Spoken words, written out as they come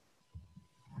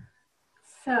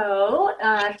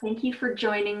Thank you for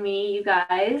joining me, you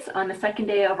guys, on the second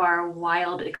day of our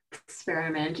wild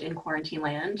experiment in quarantine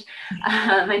land.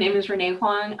 My name is Renee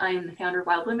Huang. I'm the founder of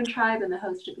Wild Women Tribe and the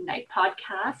host of Ignite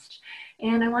podcast.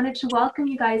 And I wanted to welcome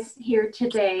you guys here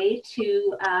today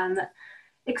to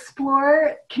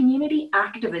explore community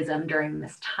activism during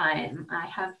this time. I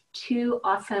have two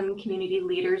awesome community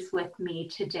leaders with me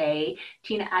today.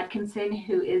 Tina Atkinson,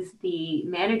 who is the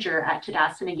manager at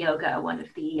Tadasana Yoga, one of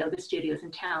the yoga studios in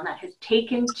town that has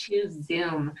taken to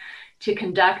Zoom to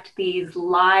conduct these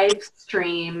live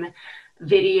stream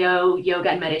video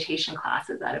yoga and meditation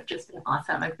classes that have just been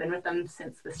awesome. I've been with them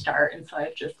since the start, and so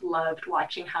I've just loved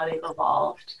watching how they've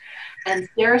evolved. And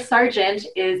Sarah Sargent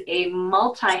is a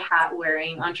multi-hat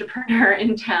wearing entrepreneur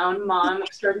in town, mom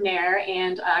extraordinaire,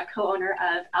 and co-owner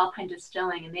of Alpine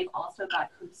Distilling. And they've also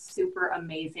got some super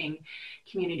amazing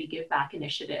community give back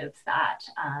initiatives that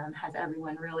has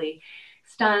everyone really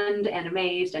stunned and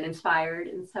amazed and inspired.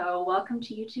 And so welcome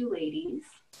to you two ladies.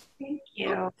 Thank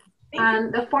you.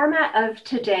 The format of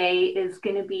today is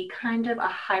going to be kind of a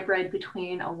hybrid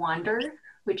between a wander,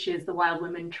 which is the Wild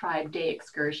Women Tribe day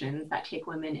excursions that take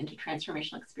women into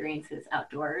transformational experiences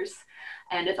outdoors.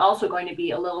 And it's also going to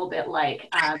be a little bit like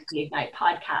the Ignite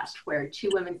podcast, where two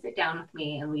women sit down with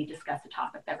me and we discuss a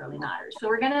topic that really matters. So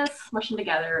we're going to smush them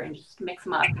together and just mix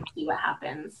them up and see what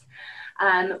happens.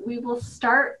 We will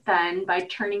start then by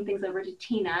turning things over to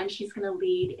Tina, and she's going to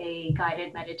lead a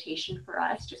guided meditation for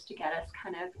us just to get us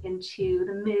kind of into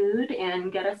the mood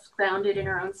and get us grounded in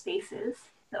our own spaces.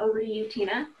 So over to you,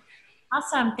 Tina.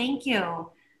 Awesome. Thank you.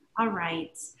 All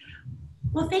right.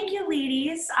 Well, thank you,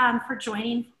 ladies, for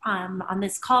joining on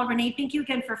this call. Renee, thank you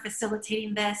again for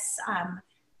facilitating this.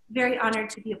 Very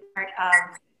honored to be a part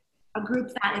of a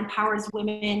group that empowers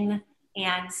women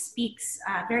and speaks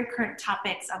very current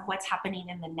topics of what's happening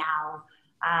in the now,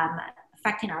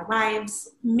 affecting our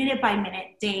lives minute by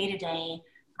minute, day to day,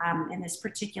 in this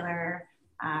particular,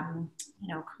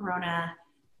 Corona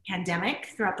pandemic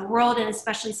throughout the world, and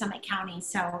especially Summit County.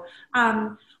 So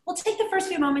we'll take the first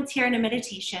few moments here in a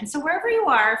meditation. So wherever you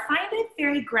are, find a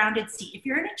very grounded seat. If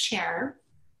you're in a chair,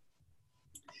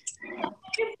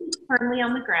 put your feet firmly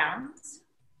on the ground.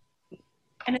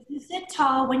 And as you sit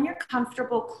tall, when you're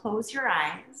comfortable, close your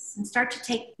eyes and start to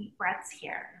take deep breaths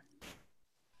here.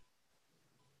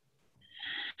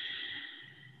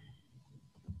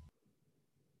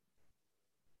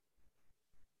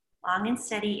 Long and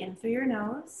steady in through your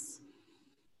nose,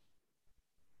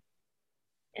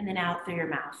 and then out through your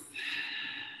mouth.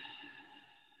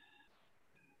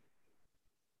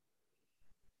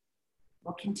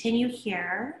 We'll continue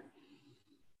here.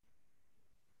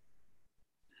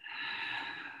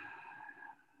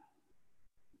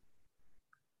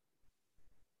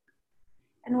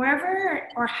 And wherever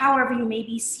or however you may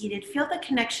be seated, feel the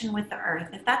connection with the earth.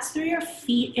 If that's through your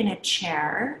feet in a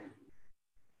chair,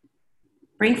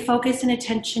 bring focus and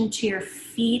attention to your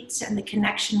feet and the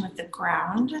connection with the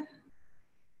ground.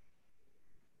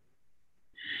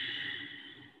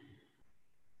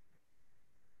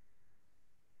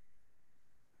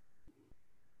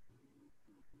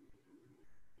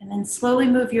 And then slowly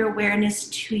move your awareness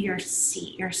to your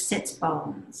seat, your sits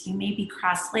bones. You may be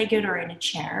cross-legged or in a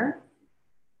chair.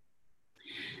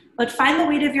 But find the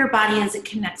weight of your body as it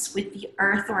connects with the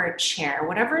earth or a chair,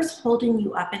 whatever is holding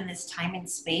you up in this time and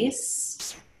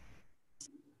space.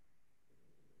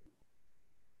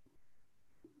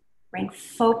 Bring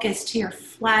focus to your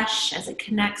flesh as it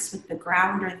connects with the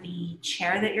ground or the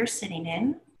chair that you're sitting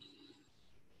in.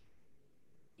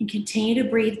 And continue to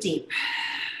breathe deep.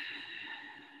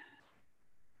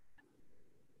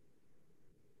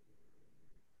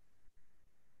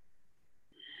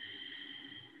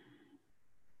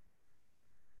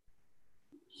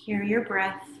 Hear your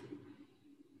breath.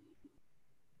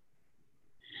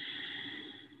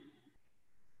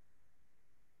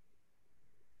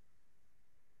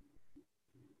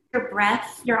 Your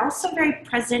breath, you're also very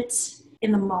present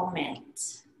in the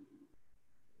moment.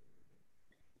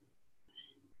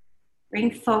 Bring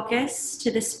focus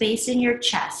to the space in your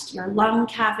chest, your lung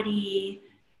cavity,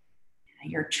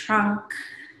 your trunk.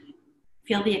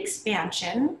 Feel the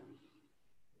expansion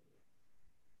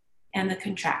and the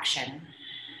contraction.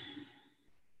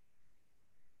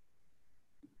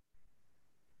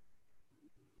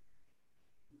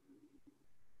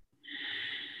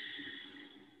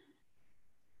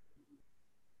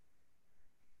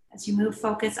 As you move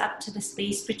focus up to the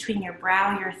space between your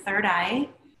brow, your third eye,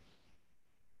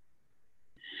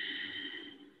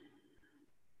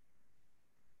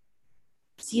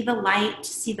 see the light,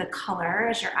 see the color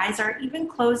as your eyes are even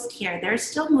closed here. There's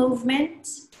still movement.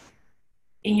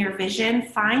 In your vision,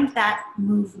 find that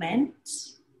movement.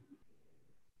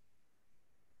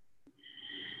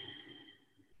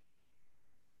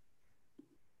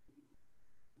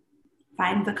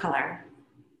 Find the color.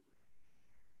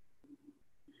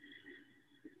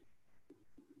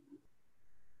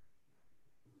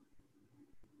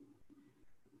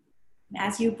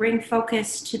 As you bring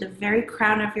focus to the very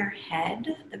crown of your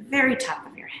head, the very top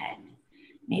of your head,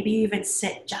 maybe you even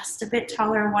sit just a bit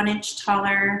taller, 1 inch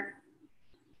taller.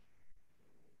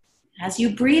 As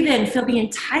you breathe in, feel the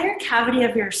entire cavity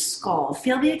of your skull.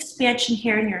 Feel the expansion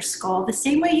here in your skull, the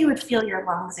same way you would feel your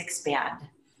lungs expand.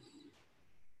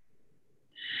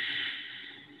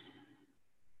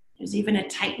 There's even a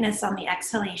tightness on the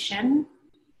exhalation.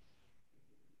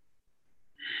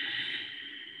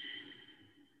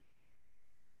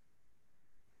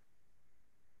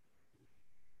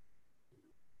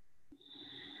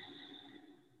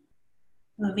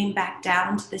 Moving back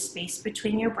down to the space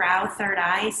between your brow, third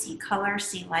eye, see color,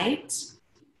 see light.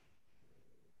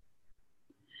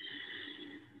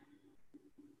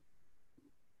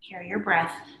 Hear your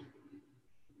breath.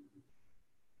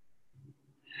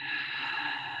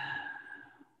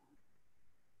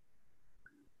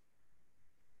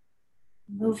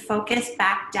 Move focus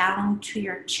back down to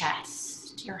your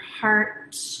chest, your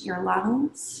heart, your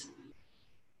lungs.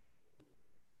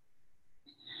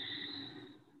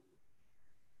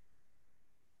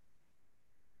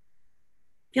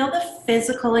 Feel the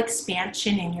physical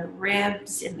expansion in your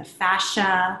ribs, in the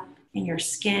fascia, in your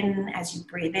skin as you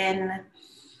breathe in.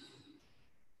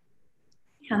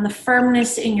 And the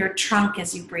firmness in your trunk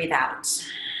as you breathe out.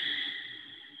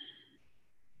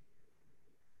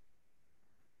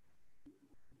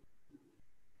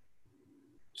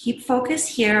 Keep focus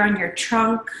here on your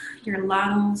trunk, your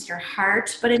lungs, your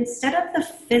heart, but instead of the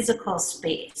physical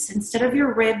space, instead of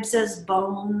your ribs as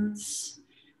bones,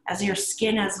 as your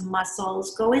skin as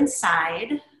muscles, go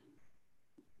inside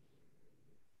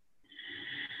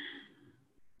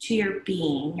to your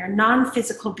being, your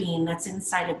non-physical being that's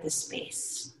inside of this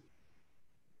space.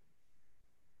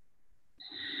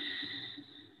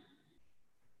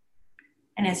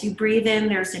 And as you breathe in,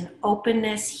 there's an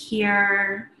openness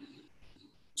here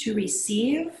to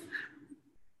receive.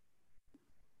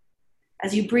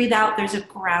 As you breathe out, there's a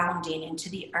grounding into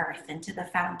the earth, into the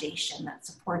foundation that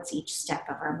supports each step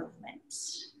of our movement.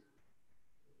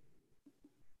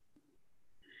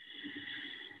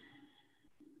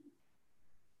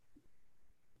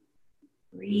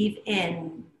 Breathe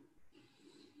in.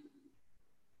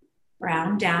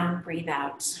 Ground down, breathe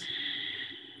out.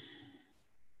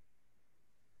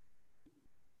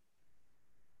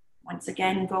 Once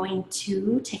again,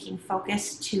 taking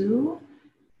focus to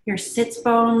your sits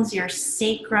bones, your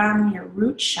sacrum, your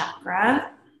root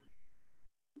chakra.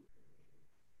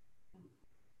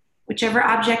 Whichever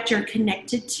object you're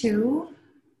connected to,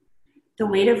 the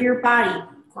weight of your body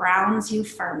grounds you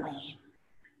firmly.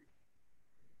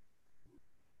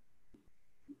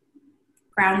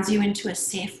 Grounds you into a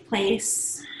safe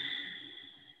place.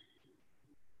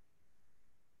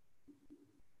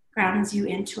 Grounds you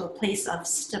into a place of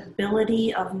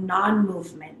stability, of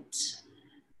non-movement.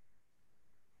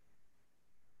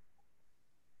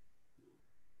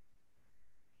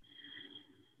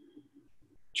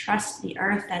 Trust the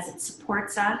earth as it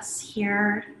supports us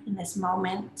here in this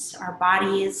moment, our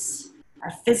bodies,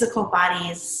 our physical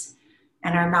bodies,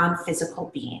 and our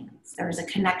non-physical beings. There is a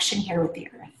connection here with the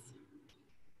earth.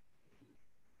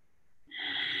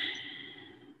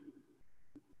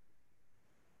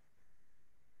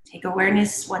 Take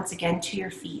awareness once again to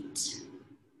your feet.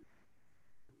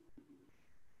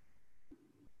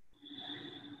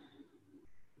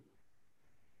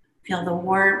 Feel the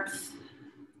warmth.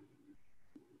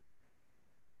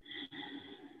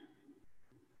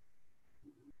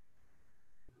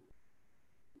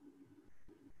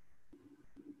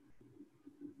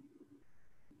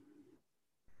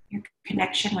 Your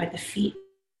connection with the feet,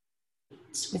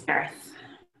 with earth.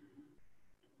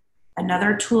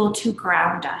 Another tool to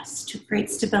ground us, to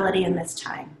create stability in this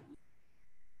time.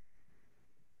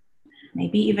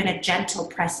 Maybe even a gentle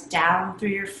press down through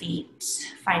your feet.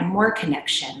 Find more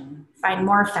connection, find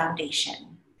more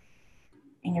foundation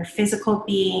in your physical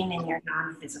being and your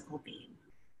non-physical being.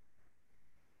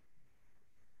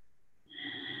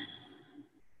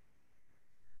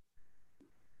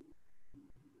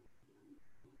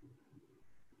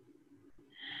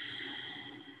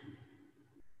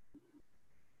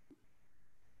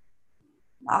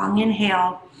 Long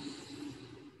inhale.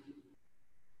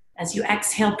 As you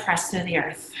exhale, press through the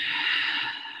earth.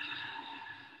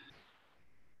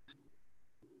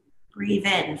 Breathe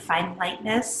in, find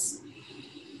lightness.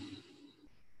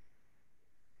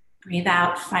 Breathe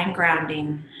out, find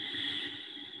grounding.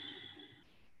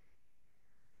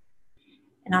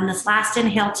 And on this last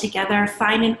inhale together,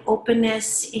 find an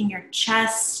openness in your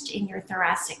chest, in your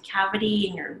thoracic cavity,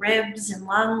 in your ribs and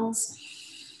lungs.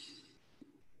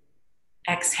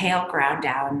 Exhale, ground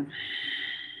down.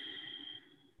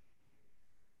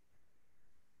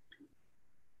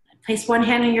 Place one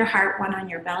hand on your heart, one on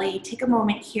your belly. Take a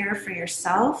moment here for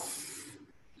yourself.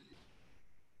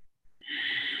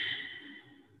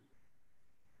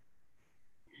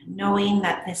 Knowing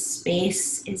that this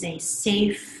space is a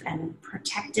safe and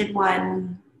protected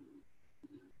one.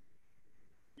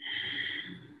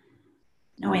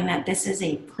 Knowing that this is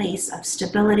a place of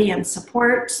stability and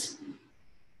support.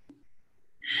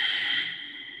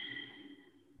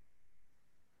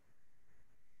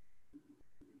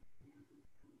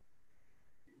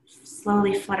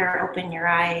 Slowly flutter open your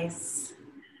eyes.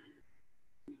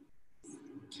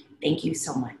 Thank you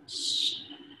so much.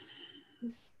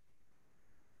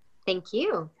 Thank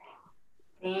you.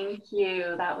 Thank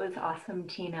you. That was awesome,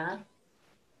 Tina.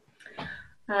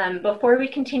 Before we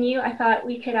continue, I thought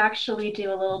we could actually do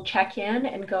a little check-in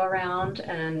and go around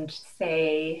and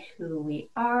say who we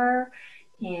are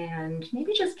and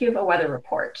maybe just give a weather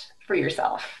report for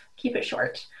yourself. Keep it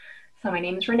short. So my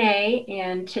name is Renee,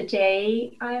 and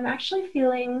today I'm actually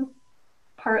feeling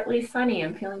partly sunny.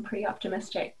 I'm feeling pretty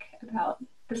optimistic about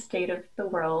the state of the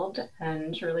world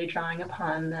and really drawing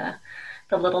upon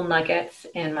the little nuggets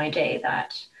in my day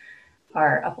that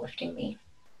are uplifting me.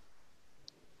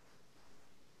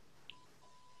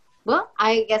 Well,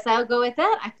 I guess I'll go with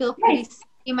that. I feel pretty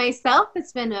sunny myself.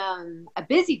 It's been a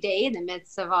busy day in the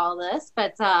midst of all this,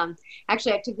 but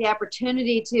actually I took the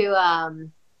opportunity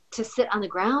to sit on the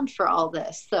ground for all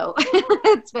this. So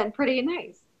it's been pretty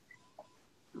nice.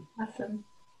 Awesome.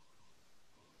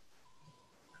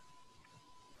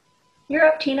 You're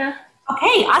up, Tina.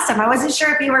 Okay, awesome. I wasn't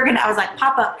sure if you were I was like,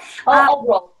 pop up. I'll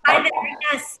roll. Hi there,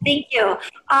 yes, thank you.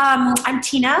 I'm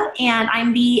Tina, and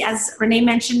I'm as Renee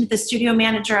mentioned, the studio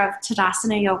manager of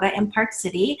Tadasana Yoga in Park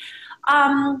City.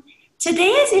 Today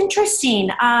is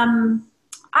interesting. I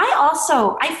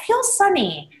feel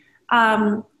sunny.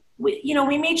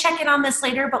 We may check in on this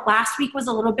later, but last week was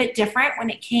a little bit different when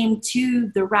it came to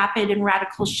the rapid and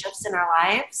radical shifts in our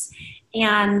lives.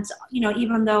 And,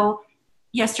 even though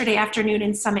yesterday afternoon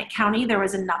in Summit County, there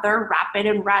was another rapid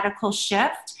and radical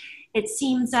shift, it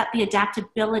seems that the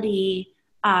adaptability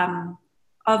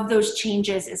of those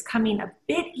changes is coming a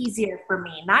bit easier for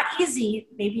me. Not easy,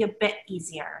 maybe a bit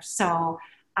easier. So,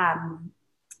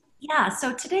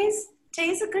 so today's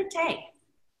a good day.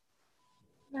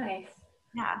 Nice.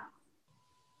 Yeah.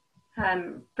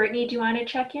 Brittany, do you want to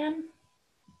check in?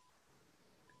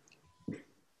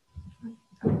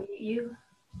 You?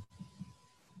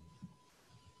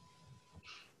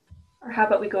 Or how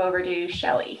about we go over to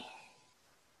Shelly?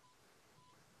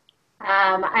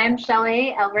 I'm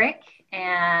Shelly Elrick,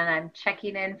 and I'm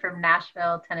checking in from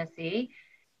Nashville, Tennessee.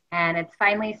 And it's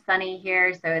finally sunny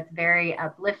here, so it's very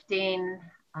uplifting.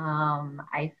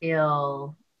 I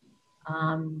feel,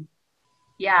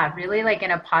 really like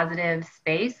in a positive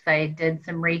space. I did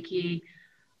some Reiki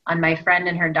on my friend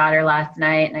and her daughter last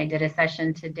night, and I did a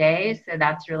session today, so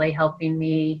that's really helping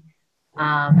me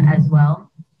as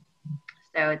well.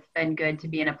 So it's been good to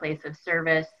be in a place of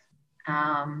service.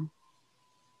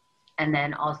 And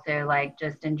then also like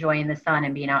just enjoying the sun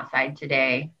and being outside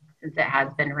today since it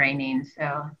has been raining.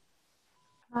 So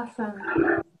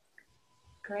awesome.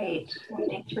 Great. Well,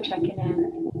 thanks for checking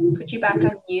in. Put you back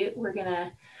on mute. We're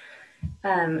gonna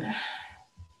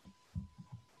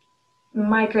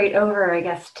migrate over, I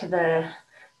guess, to the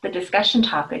discussion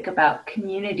topic about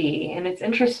community. And it's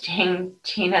interesting,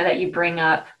 Tina, that you bring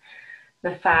up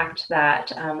the fact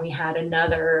that we had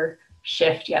another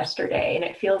shift yesterday, and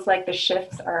it feels like the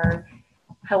shifts are,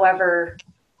 however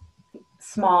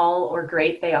small or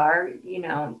great they are,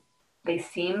 they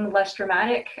seem less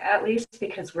dramatic, at least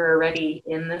because we're already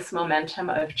in this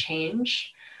momentum of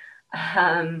change.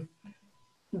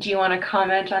 Do you want to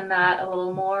comment on that a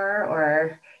little more?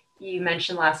 Or you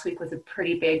mentioned last week was a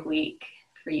pretty big week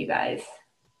for you guys.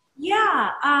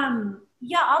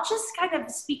 I'll just kind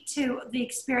of speak to the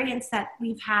experience that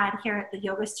we've had here at the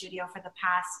yoga studio for the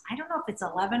past, I don't know if it's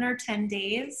 11 or 10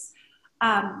 days.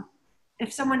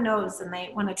 If someone knows and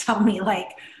they want to tell me,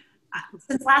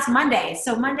 since last Monday.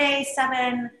 So Monday,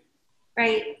 7,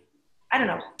 right? I don't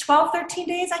know, 12, 13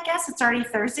 days, I guess. It's already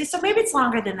Thursday. So maybe it's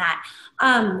longer than that.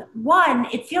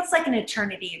 It feels like an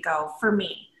eternity ago for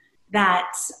me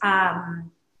that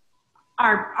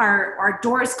our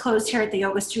doors closed here at the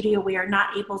yoga studio. We are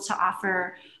not able to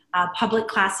offer public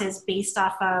classes based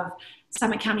off of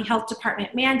Summit County Health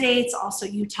Department mandates, also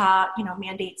Utah,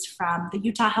 mandates from the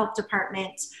Utah Health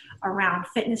Department around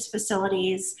fitness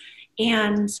facilities.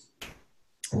 And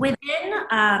within,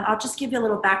 I'll just give you a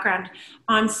little background.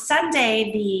 On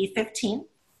Sunday, the 15th,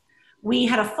 we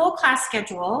had a full class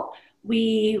schedule.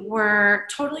 We were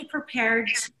totally prepared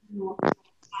to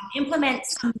implement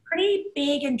some pretty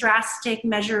big and drastic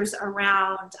measures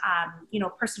around,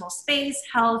 personal space,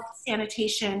 health,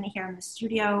 sanitation here in the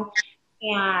studio.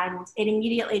 And it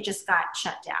immediately just got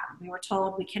shut down. We were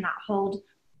told we cannot hold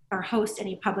or host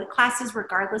any public classes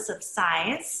regardless of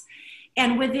size.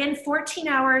 And within 14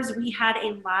 hours, we had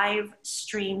a live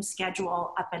stream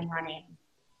schedule up and running.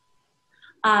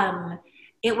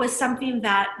 It was something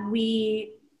that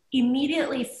we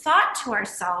immediately thought to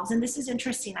ourselves, and this is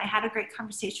interesting. I had a great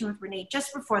conversation with Renee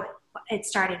just before it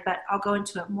started, but I'll go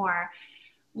into it more.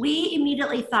 We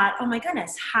immediately thought, oh my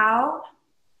goodness, how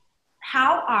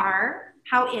are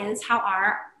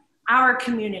our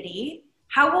community,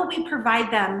 how will we provide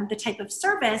them the type of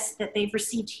service that they've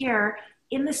received here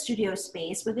in the studio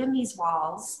space within these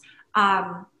walls?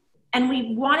 And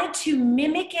we wanted to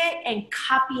mimic it and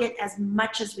copy it as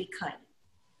much as we could.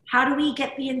 How do we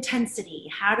get the intensity?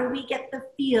 How do we get the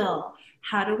feel?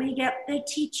 How do we get the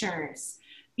teachers?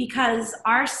 Because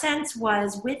our sense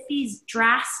was with these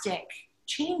drastic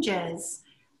changes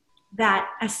that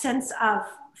a sense of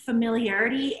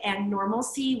familiarity and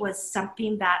normalcy was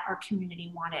something that our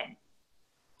community wanted.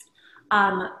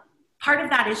 Part of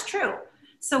that is true.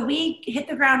 So we hit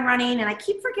the ground running, and I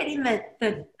keep forgetting the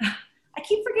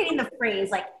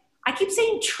phrase. Like, I keep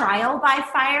saying trial by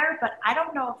fire, but I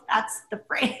don't know if that's the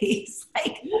phrase. Like,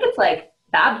 I think it's like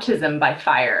baptism by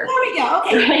fire. There we go.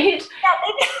 Okay. Right? Yeah,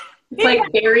 It's like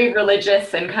very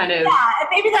religious and kind of. Yeah, and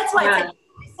maybe that's why it's like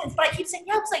sense. But I keep saying,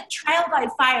 it's like trial by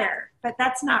fire, but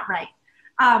that's not right.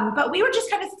 But we were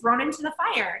just kind of thrown into the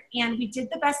fire, and we did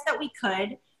the best that we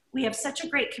could. We have such a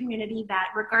great community that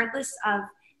regardless of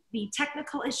the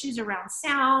technical issues around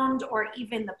sound or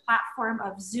even the platform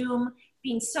of Zoom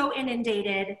being so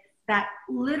inundated that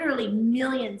literally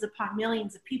millions upon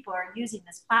millions of people are using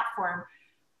this platform,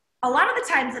 a lot of the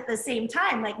times at the same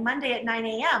time, like Monday at 9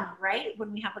 a.m., right,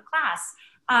 when we have a class,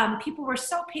 people were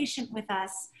so patient with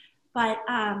us. But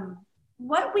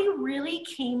what we really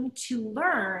came to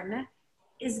learn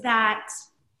is that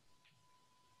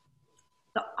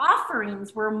the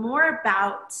offerings were more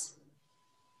about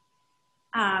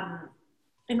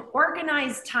an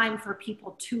organized time for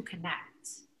people to connect.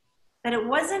 That it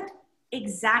wasn't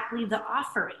exactly the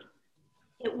offering.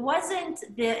 It wasn't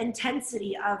the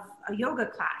intensity of a yoga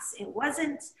class. It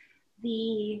wasn't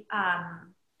the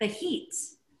heat.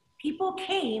 People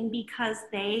came because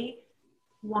they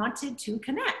wanted to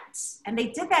connect, and they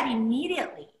did that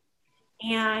immediately.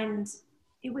 And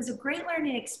it was a great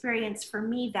learning experience for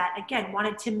me that, again,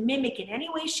 wanted to mimic in any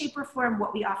way, shape, or form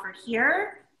what we offered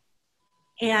here.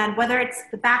 And whether it's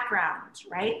the background,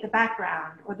 right? The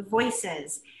background or the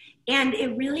voices. And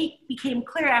it really became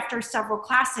clear after several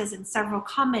classes and several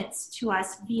comments to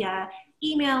us via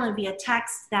email and via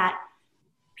text that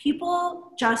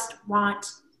people just want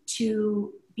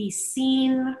to be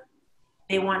seen.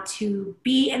 They want to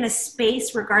be in a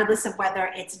space, regardless of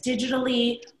whether it's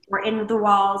digitally or in the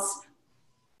walls,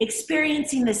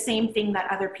 experiencing the same thing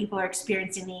that other people are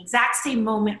experiencing, the exact same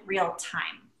moment, real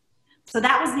time. So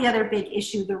that was the other big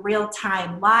issue, the real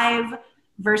time live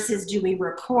versus do we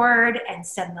record and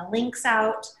send the links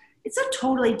out? It's a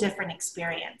totally different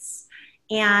experience.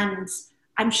 And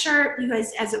I'm sure you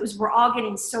guys, we're all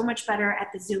getting so much better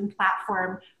at the Zoom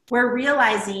platform, we're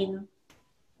realizing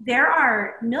there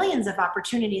are millions of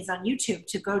opportunities on YouTube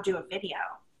to go do a video.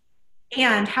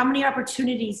 And how many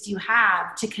opportunities do you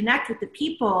have to connect with the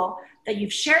people that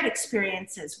you've shared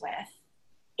experiences with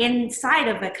inside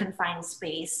of a confined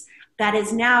space that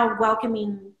is now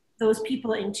welcoming those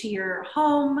people into your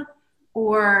home,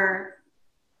 or,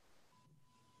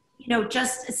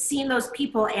 just seeing those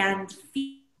people and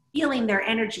feeling their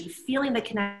energy, feeling the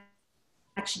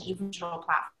connection, even digital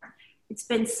platform. It's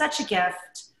been such a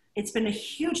gift. It's been a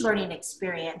huge learning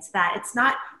experience that it's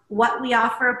not what we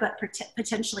offer, but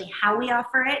potentially how we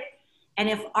offer it. And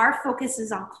if our focus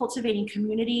is on cultivating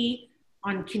community,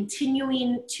 on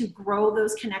continuing to grow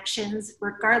those connections,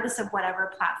 regardless of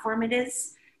whatever platform it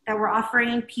is that we're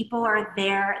offering, people are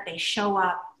there, they show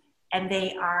up, and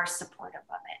they are supportive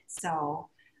of it. So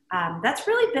that's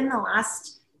really been the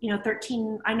last, 10,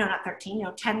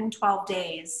 12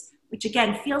 days, which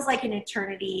again, feels like an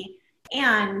eternity.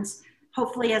 And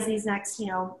hopefully as these next,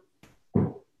 5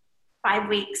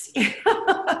 weeks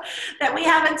that we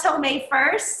have until May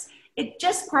 1st, it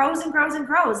just grows and grows and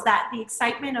grows, that the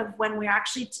excitement of when we're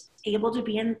actually able to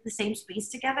be in the same space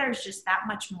together is just that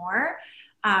much more.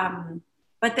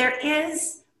 But there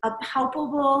is a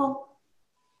palpable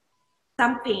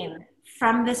something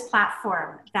from this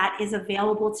platform that is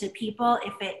available to people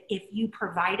if you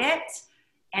provide it,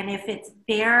 and if it's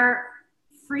there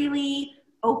freely,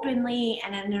 openly,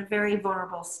 and in a very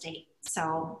vulnerable state.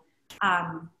 So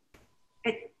I'm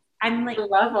like, I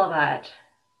love all that.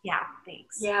 Yeah,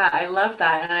 thanks. Yeah, I love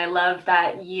that. And I love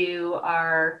that you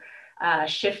are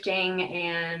shifting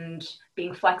and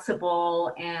being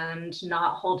flexible and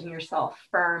not holding yourself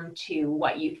firm to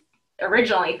what you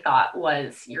originally thought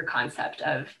was your concept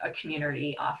of a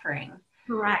community offering.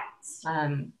 Correct.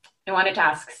 I wanted to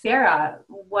ask Sarah,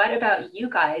 what about you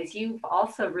guys? You've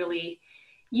also really,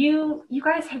 you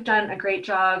guys have done a great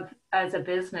job as a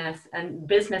business and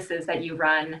businesses that you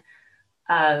run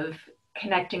of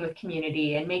connecting with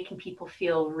community and making people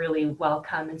feel really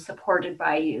welcome and supported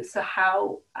by you. So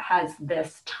how has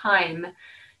this time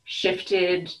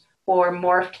shifted or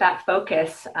morphed that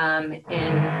focus in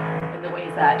the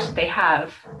ways that they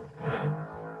have?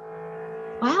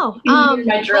 Wow.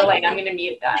 My drilling, I'm going to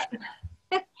mute that.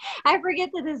 I forget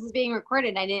that this is being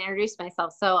recorded. I didn't introduce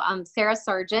myself. So I'm Sarah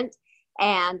Sargent,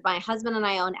 and my husband and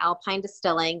I own Alpine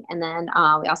Distilling, and then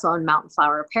we also own Mountain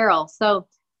Flower Apparel. So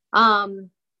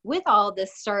with all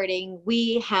this starting,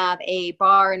 we have a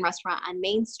bar and restaurant on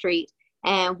Main Street,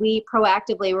 and we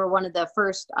proactively were one of the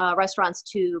first restaurants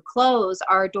to close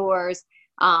our doors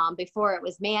before it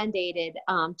was mandated,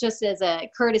 just as a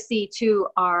courtesy to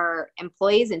our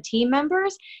employees and team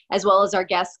members, as well as our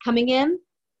guests coming in.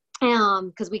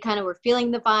 Because we kind of were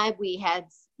feeling the vibe. We had,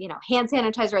 hand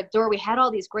sanitizer at the door. We had all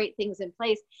these great things in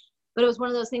place, but it was one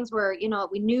of those things where,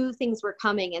 we knew things were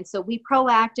coming. And so we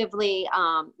proactively,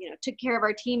 took care of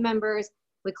our team members.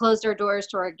 We closed our doors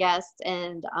to our guests.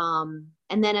 And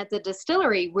then at the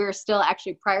distillery, we're still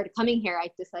actually, prior to coming here, I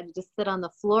decided to sit on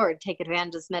the floor and take advantage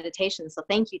of this meditation. So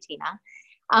thank you, Tina.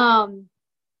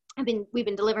 We've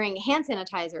been delivering hand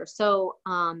sanitizer. So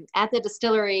at the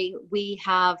distillery, we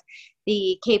have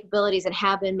the capabilities and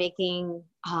have been making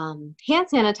hand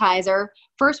sanitizer.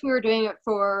 First, we were doing it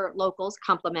for locals,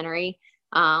 complimentary.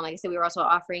 Like I said, we were also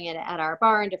offering it at our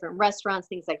bar and different restaurants,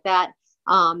 things like that.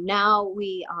 Now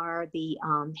we are the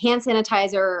hand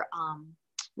sanitizer.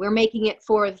 We're making it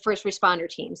for the first responder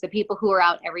teams, the people who are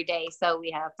out every day. So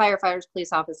we have firefighters,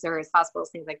 police officers, hospitals,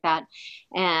 things like that.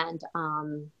 And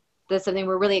that's something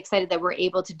we're really excited that we're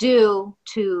able to do,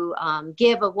 to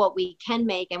give of what we can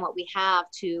make and what we have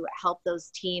to help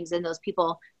those teams and those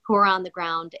people who are on the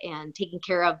ground and taking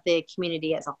care of the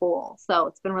community as a whole. So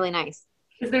it's been really nice.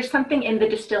 Is there something in the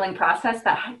distilling process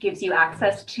that gives you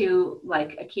access to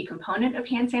like a key component of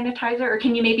hand sanitizer? Or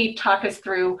can you maybe talk us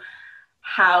through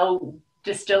how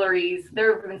distilleries,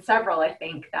 there have been several, I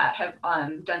think, that have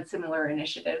done similar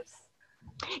initiatives?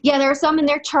 Yeah, there are some, and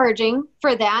they're charging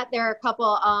for that. There are a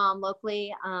couple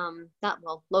locally,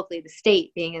 locally, the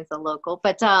state being as a local,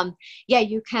 but yeah,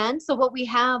 you can. So what we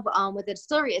have with the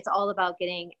distillery, it's all about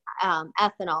getting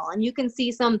ethanol, and you can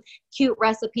see some cute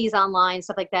recipes online,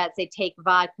 stuff like that. Say take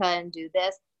vodka and do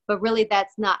this, but really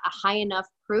that's not a high enough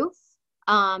proof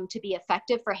to be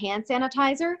effective for hand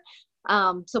sanitizer.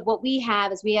 So what we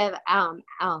have is we have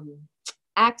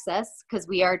access, because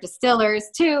we are distillers,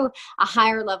 to a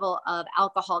higher level of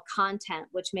alcohol content,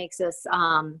 which makes us,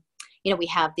 we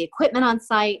have the equipment on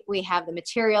site, we have the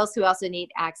materials, so we also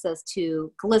need access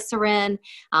to glycerin,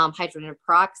 hydrogen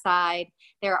peroxide.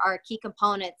 There are key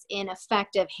components in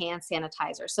effective hand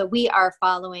sanitizer. So we are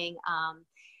following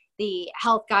the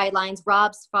health guidelines.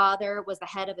 Rob's father was the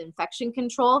head of infection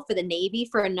control for the Navy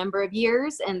for a number of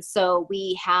years, and so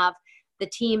we have the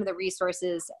team, the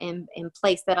resources in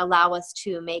place that allow us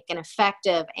to make an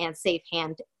effective and safe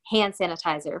hand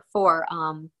sanitizer for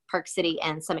Park City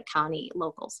and Summit County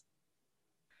locals.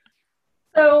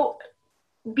 So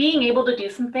being able to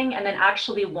do something and then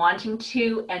actually wanting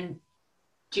to and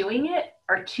doing it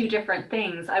are two different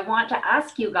things. I want to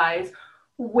ask you guys,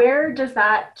 where does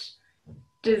that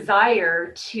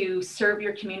desire to serve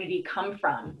your community come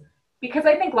from? Because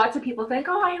I think lots of people think,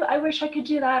 oh, I wish I could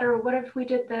do that, or what if we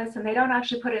did this, and they don't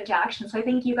actually put it into action. So I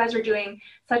think you guys are doing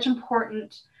such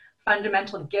important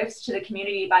fundamental gifts to the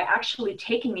community by actually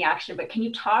taking the action. But can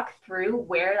you talk through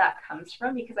where that comes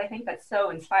from? Because I think that's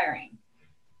so inspiring.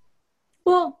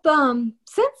 Well,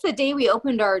 since the day we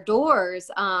opened our doors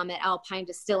at Alpine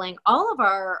Distilling, all of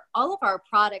our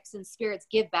products and spirits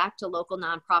give back to local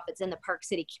nonprofits in the Park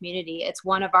City community. It's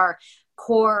one of our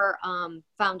core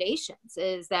foundations,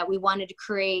 is that we wanted to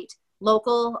create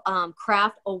local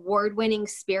craft award-winning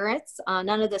spirits.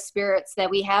 None of the spirits that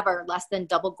we have are less than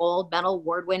double gold medal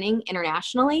award-winning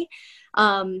internationally.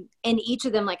 And each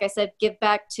of them, like I said, give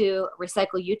back to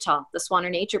Recycle Utah, the Swanner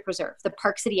Nature Preserve, the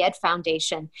Park City Ed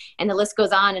Foundation, and the list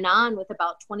goes on and on with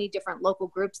about 20 different local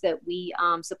groups that we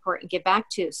support and give back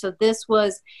to. So this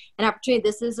was an opportunity.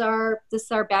 This is our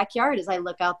backyard as I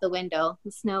look out the window,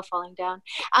 the snow falling down.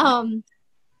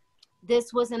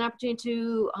 This was an opportunity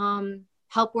to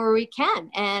help where we can.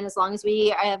 And as long as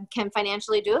we can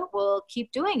financially do it, we'll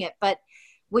keep doing it. But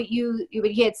what you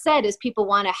had said is people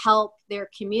want to help their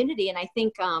community. And I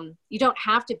think you don't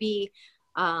have to be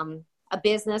a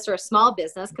business or a small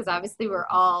business, because obviously we're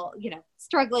all,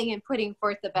 struggling and putting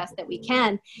forth the best that we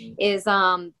can, is,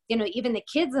 even the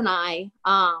kids and I,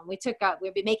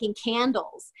 we've been making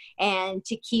candles, and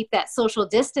to keep that social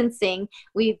distancing,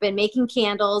 we've been making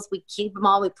candles. We keep them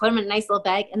all, we put them in a nice little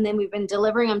bag, and then we've been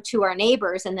delivering them to our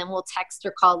neighbors, and then we'll text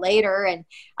or call later and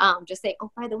just say, oh,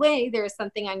 by the way, there's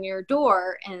something on your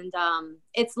door. And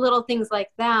it's little things like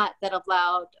that that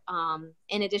allowed,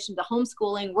 in addition to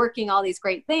homeschooling, working, all these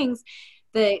great things,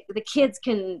 the kids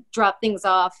can drop things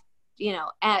off,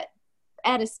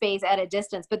 at a space, at a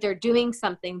distance, but they're doing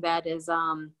something that is,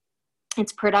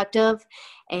 it's productive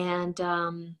and,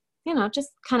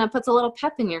 just kind of puts a little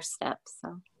pep in your step.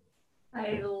 So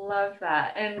I love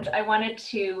that. And I wanted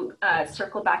to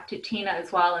circle back to Tina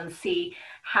as well and see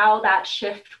how that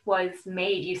shift was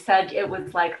made. You said it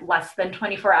was like less than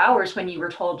 24 hours when you were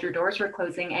told your doors were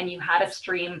closing and you had a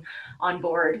stream on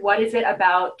board. What is it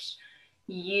about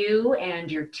you and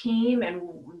your team and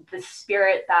the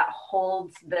spirit that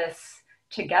holds this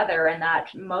together and that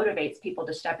motivates people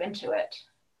to step into it?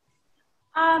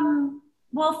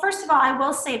 Well, first of all, I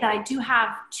will say that I do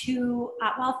have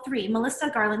three. Melissa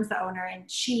Garland's the owner, and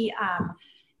she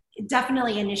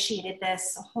definitely initiated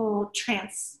this whole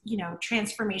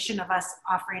transformation of us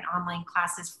offering online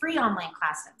classes, free online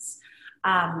classes.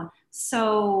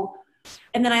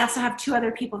 And then I also have two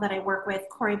other people that I work with,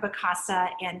 Corey Bacasa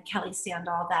and Kelly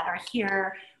Sandal, that are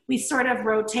here. We sort of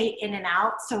rotate in and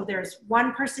out. So there's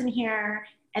one person here,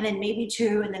 and then maybe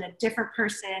two, and then a different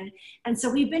person. And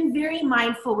so we've been very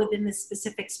mindful within this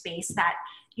specific space that,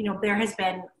 there has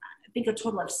been, I think, a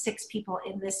total of 6 people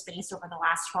in this space over the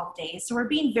last 12 days. So we're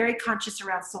being very conscious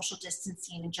around social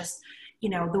distancing and just,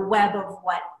 the web of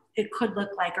what it could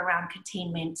look like around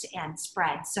containment and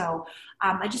spread. So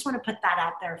I just want to put that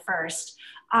out there first.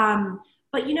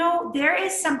 But there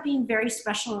is something very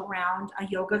special around a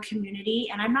yoga community,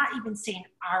 and I'm not even saying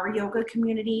our yoga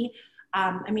community.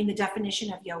 The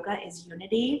definition of yoga is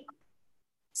unity.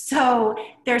 So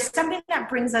there's something that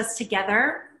brings us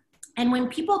together. And when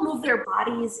people move their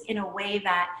bodies in a way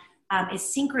that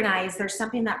is synchronized, there's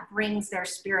something that brings their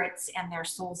spirits and their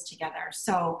souls together.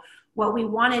 So what we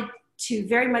wanted to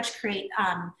very much create,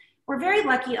 we're very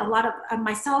lucky, a lot of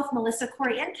myself, Melissa,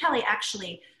 Corey, and Kelly,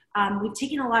 actually, we've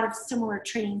taken a lot of similar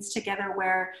trainings together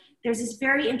where there's this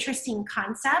very interesting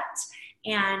concept,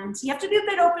 and you have to be a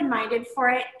bit open-minded for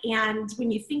it. And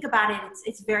when you think about it,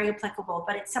 it's very applicable,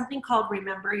 but it's something called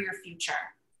Remember Your Future,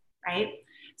 right?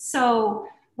 So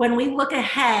when we look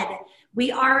ahead,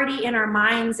 we already in our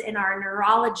minds, in our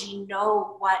neurology,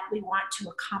 know what we want to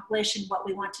accomplish and what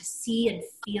we want to see and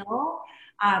feel.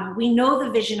 We know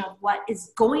the vision of what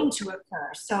is going to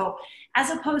occur. So as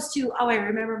opposed to, I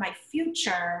remember my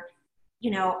future,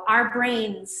 our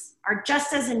brains are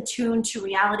just as in tune to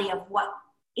reality of what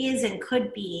is and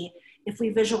could be if we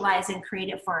visualize and create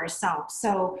it for ourselves.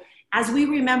 So as we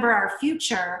remember our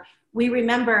future, we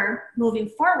remember moving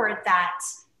forward that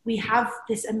we have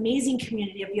this amazing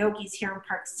community of yogis here in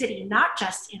Park City, not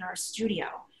just in our studio,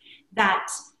 that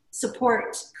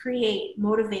support, create,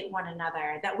 motivate one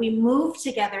another, that we move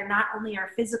together, not only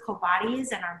our physical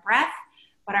bodies and our breath,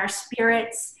 but our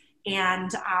spirits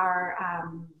and our,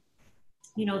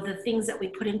 the things that we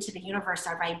put into the universe,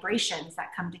 our vibrations that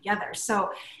come together.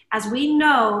 So as we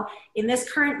know, in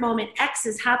this current moment, X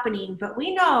is happening, but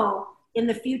we know in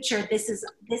the future, this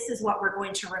is what we're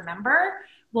going to remember.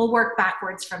 We'll work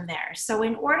backwards from there. So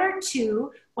in order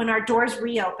to, when our doors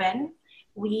reopen,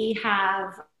 we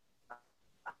have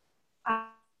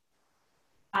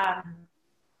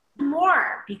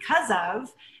more because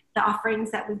of the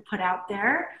offerings that we've put out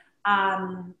there.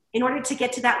 In order to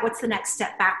get to that, what's the next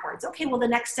step backwards? Okay, well, the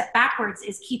next step backwards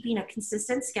is keeping a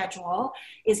consistent schedule,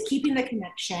 is keeping the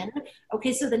connection.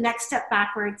 Okay, so the next step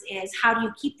backwards is how do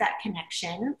you keep that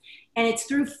connection? And it's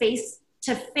through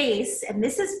face-to-face, and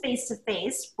this is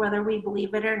face-to-face, whether we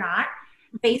believe it or not.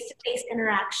 face-to-face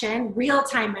interaction,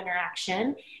 real-time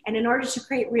interaction. And in order to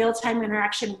create real-time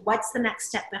interaction, what's the next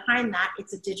step behind that?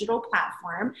 It's a digital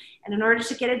platform. And in order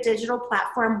to get a digital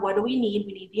platform, what do we need?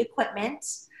 We need the equipment.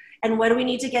 And what do we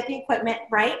need to get the equipment,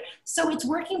 right? So it's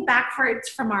working backwards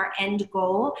from our end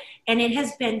goal. And it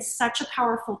has been such a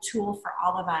powerful tool for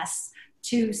all of us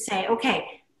to say,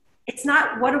 okay, it's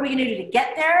not what are we gonna do to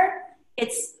get there?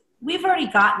 It's we've already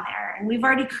gotten there and we've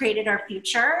already created our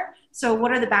future. So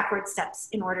what are the backward steps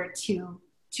in order to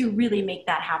really make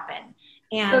that happen?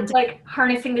 And so it's like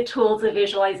harnessing the tools of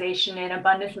visualization and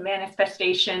abundance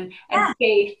manifestation and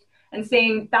faith and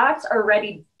saying that's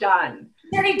already done.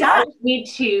 It's already done. We need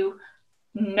to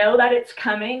know that it's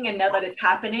coming and know that it's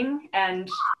happening, and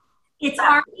it's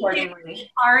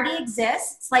already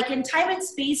exists. Like in time and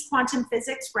space, quantum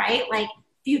physics, right? Like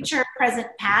future, present,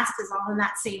 past is all in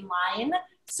that same line.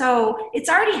 So it's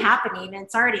already happening and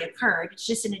it's already occurred. It's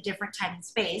just in a different time and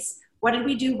space. What did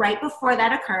we do right before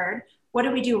that occurred? What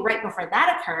did we do right before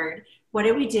that occurred? What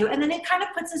did we do? And then it kind of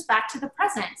puts us back to the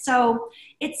present. So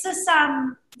it's this,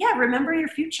 remember your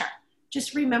future.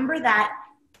 Just remember that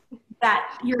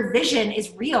your vision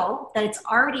is real, that it's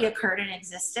already occurred and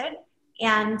existed.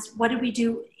 And what did we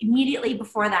do immediately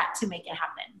before that to make it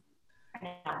happen?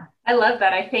 I love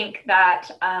that. I think that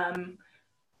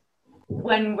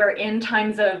when we're in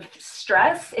times of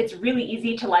stress, it's really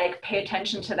easy to like pay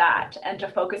attention to that and to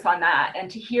focus on that and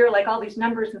to hear like all these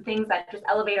numbers and things that just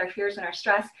elevate our fears and our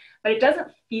stress, but it doesn't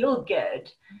feel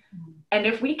good. And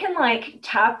if we can like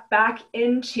tap back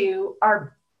into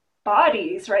our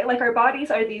bodies, right? Like our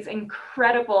bodies are these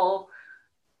incredible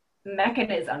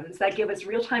mechanisms that give us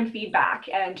real-time feedback.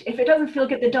 And if it doesn't feel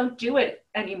good, then don't do it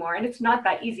anymore. And it's not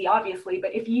that easy, obviously,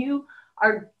 but if you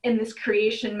are in this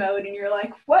creation mode and you're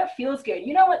like, what feels good?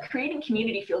 You know what? Creating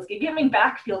community feels good. Giving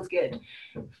back feels good.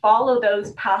 Follow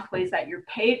those pathways that you're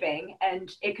paving,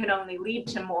 and it can only lead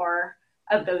to more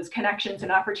of those connections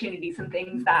and opportunities and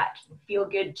things that feel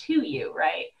good to you,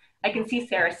 right? I can see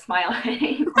Sarah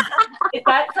smiling. Is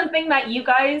that something that you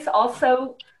guys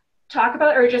also talk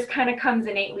about, or just kind of comes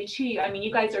innately to you? I mean,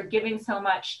 you guys are giving so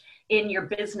much in your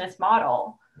business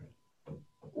model.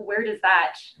 Where does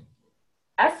that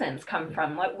essence come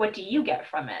from? What do you get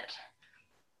from it?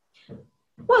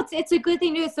 Well, it's a good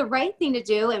thing to do. It's the right thing to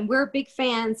do. And we're big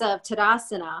fans of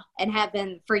Tadasana and have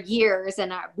been for years.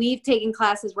 And we've taken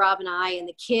classes, Rob and I, and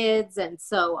the kids. And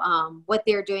so what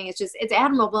they're doing is it's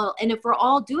admirable. And if we're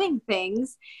all doing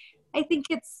things, I think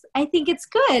it's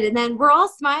good. And then we're all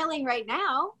smiling right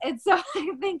now. And so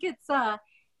I think it's,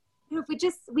 if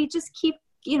we just keep,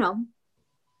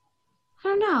 I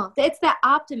don't know. It's that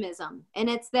optimism, and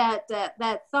it's that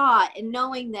thought, and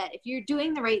knowing that if you're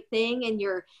doing the right thing and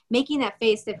you're making that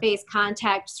face-to-face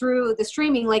contact through the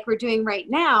streaming like we're doing right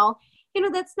now,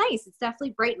 that's nice. It's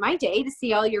definitely brightened my day to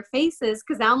see all your faces,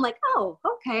 because now I'm like, oh,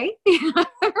 okay.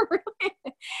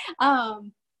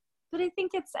 But I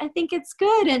think it's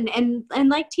good, and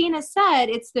like Tina said,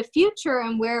 it's the future,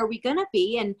 and where are we gonna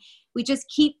be, and we just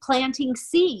keep planting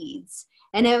seeds.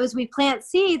 And as we plant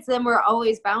seeds, then we're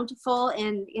always bountiful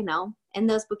and, in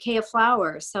those bouquet of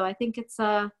flowers. So I think it's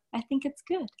good.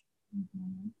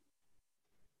 Mm-hmm.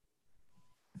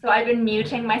 So I've been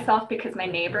muting myself because my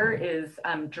neighbor is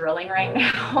drilling right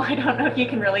now. I don't know if you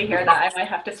can really hear that. I might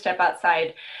have to step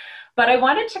outside. But I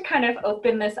wanted to kind of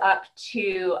open this up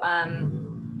to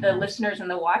the listeners and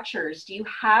the watchers. Do you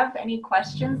have any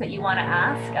questions that you want to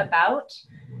ask about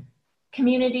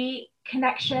community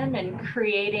connection and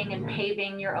creating and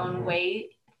paving your own way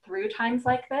through times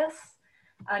like this?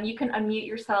 You can unmute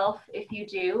yourself if you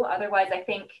do. Otherwise, I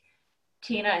think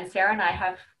Tina and Sarah and I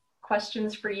have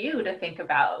questions for you to think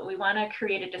about. We want to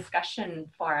create a discussion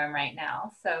forum right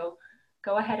now. So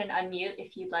go ahead and unmute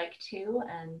if you'd like to,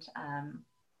 and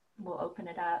we'll open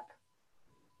it up.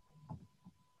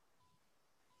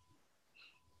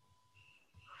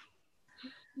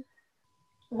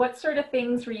 What sort of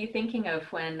things were you thinking of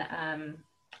when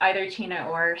either Tina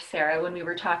or Sarah, when we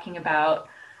were talking about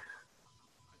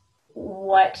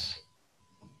what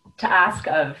to ask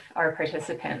of our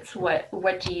participants?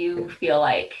 What do you feel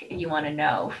like you want to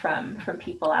know from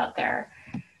people out there?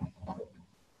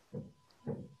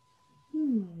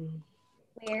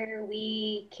 Where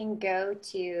we can go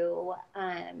to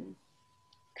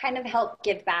kind of help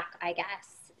give back, I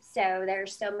guess. So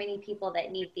there's so many people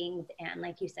that need things. And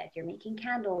like you said, you're making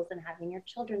candles and having your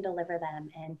children deliver them.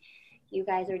 And you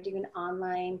guys are doing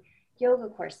online yoga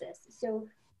courses. So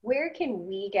where can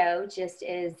we go just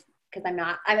as, because I'm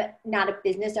not a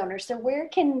business owner. So where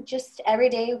can just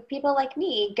everyday people like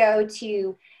me go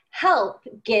to help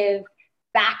give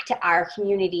back to our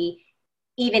community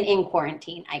even in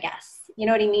quarantine, I guess. You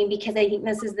know what I mean? Because I think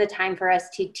this is the time for us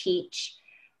to teach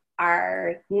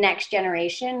our next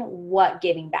generation what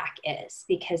giving back is,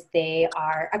 because they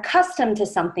are accustomed to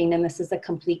something and this is a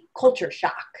complete culture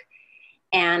shock.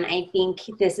 And I think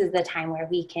this is the time where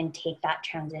we can take that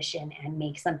transition and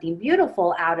make something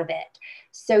beautiful out of it.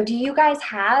 So do you guys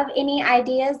have any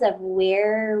ideas of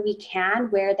where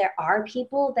there are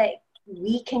people that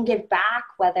we can give back,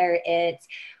 whether it's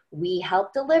we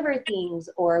help deliver things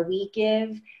or we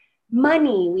give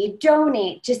money, we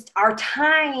donate, just our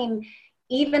time,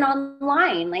 even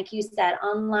online, like you said,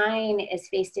 online is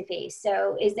face-to-face.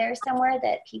 So is there somewhere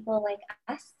that people like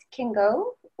us can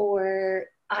go, or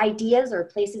ideas or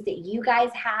places that you guys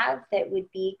have that would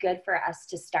be good for us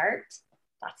to start?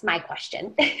 That's my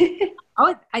question.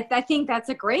 Oh, I think that's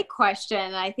a great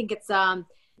question. I think it's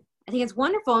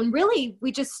wonderful. And really,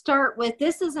 we just start with,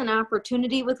 this is an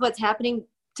opportunity with what's happening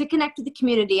to connect with the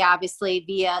community, obviously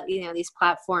via, these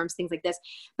platforms, things like this,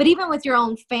 but even with your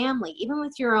own family, even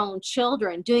with your own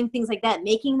children, doing things like that,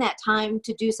 making that time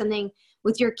to do something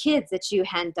with your kids that you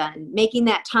hadn't done, making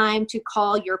that time to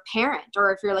call your parent,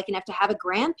 or if you're lucky enough to have a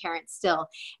grandparent still,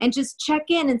 and just check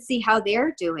in and see how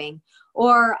they're doing.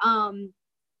 Or,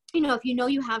 if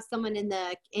you have someone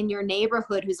in your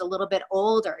neighborhood who's a little bit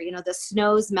older, the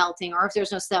snow's melting, or if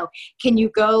there's no snow, can you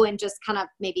go and just kind of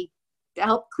maybe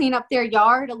help clean up their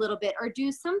yard a little bit, or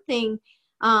do something,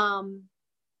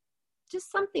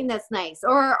 just something that's nice,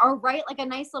 or write like a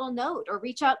nice little note, or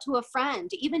reach out to a friend.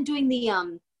 Even doing the,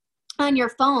 on your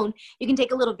phone, you can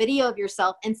take a little video of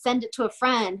yourself and send it to a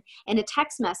friend in a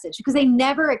text message, because they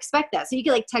never expect that. So you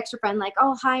can like text your friend like,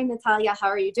 oh, hi, Natalia, how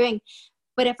are you doing?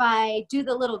 But if I do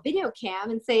the little video cam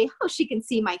and say, oh, she can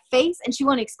see my face, and she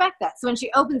won't expect that. So when she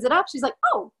opens it up, she's like,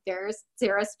 oh, there's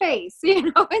Sarah's face,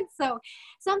 And so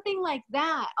something like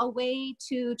that, a way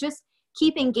to just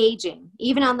keep engaging,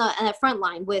 even on the front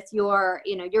line with your,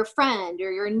 your friend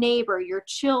or your neighbor, your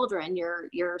children,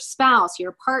 your spouse,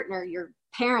 your partner, your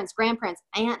parents, grandparents,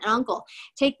 aunt and uncle.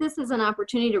 Take this as an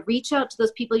opportunity to reach out to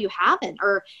those people you haven't,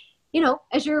 or,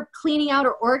 as you're cleaning out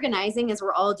or organizing, as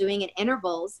we're all doing at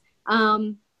intervals,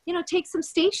 take some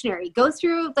stationery, go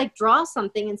through, like draw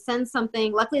something and send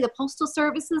something. Luckily, the postal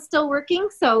service is still working.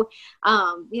 So,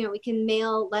 we can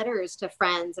mail letters to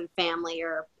friends and family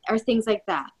or things like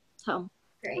that. So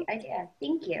great idea.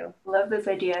 Thank you. Love those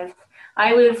ideas.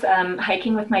 I was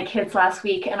hiking with my kids last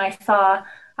week, and I saw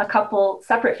a couple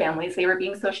separate families. They were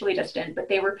being socially distant, but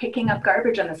they were picking up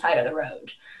garbage on the side of the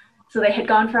road. So they had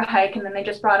gone for a hike, and then they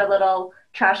just brought a little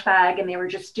trash bag, and they were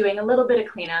just doing a little bit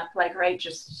of cleanup, like right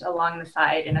just along the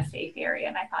side in a safe area.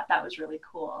 And I thought that was really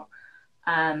cool.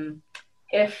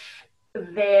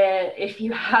 If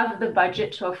you have the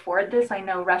budget to afford this, I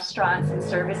know restaurants and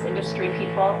service industry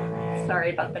people,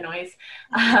 sorry about the noise,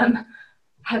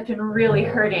 have been really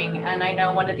hurting. And I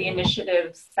know one of the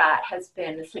initiatives that has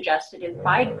been suggested is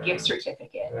buy a gift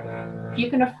certificate. If you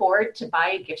can afford to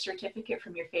buy a gift certificate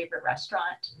from your favorite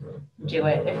restaurant, do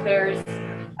it. If there's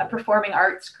a performing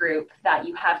arts group that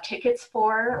you have tickets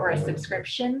for or a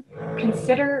subscription,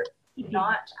 consider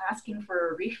not asking for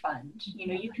a refund.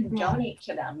 You can donate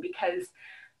to them, because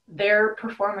their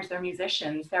performers, their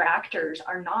musicians, their actors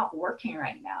are not working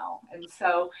right now. And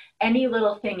so any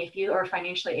little thing, if you are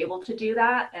financially able to do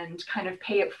that and kind of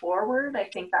pay it forward, I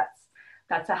think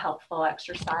that's a helpful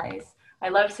exercise. I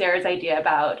love Sarah's idea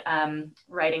about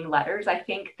writing letters. I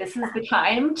think this is the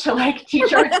time to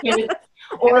teach our kids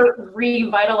or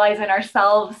revitalize in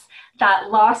ourselves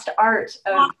that lost art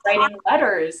of writing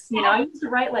letters. I used to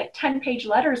write 10-page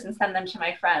letters and send them to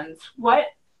my friends. What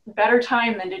better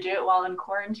time than to do it while in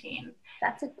quarantine?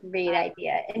 That's a great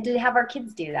idea. And to have our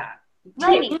kids do that.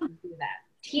 Right. Do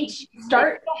that.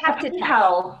 Start have to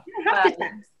tell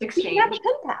exchange. You have a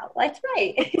pen pal. That's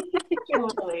right.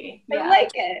 Totally. I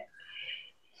like it.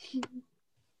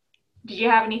 Did you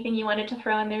have anything you wanted to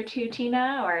throw in there too,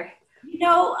 Tina? Or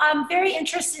very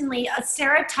interestingly,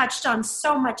 Sarah touched on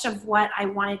so much of what I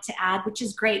wanted to add, which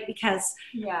is great, because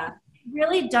it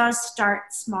really does start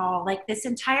small. Like, this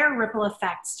entire ripple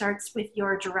effect starts with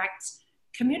your direct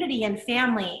community and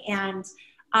family. And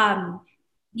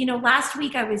last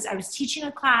week I was teaching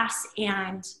a class,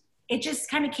 and it just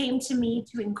kind of came to me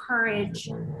to encourage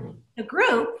the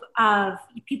group of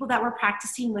people that were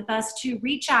practicing with us to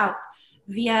reach out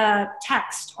via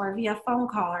text or via phone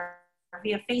call or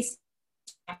via FaceTime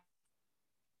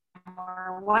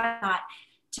or whatnot,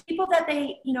 to people that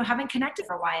they, haven't connected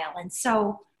for a while. And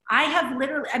so I have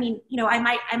literally, I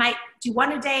might do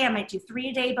one a day, I might do 3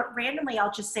 a day, but randomly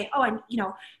I'll just say,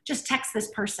 just text this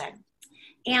person.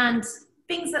 And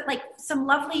things that, some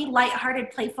lovely,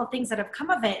 lighthearted, playful things that have come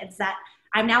of it is that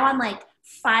I'm now on like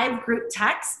 5 group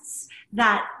texts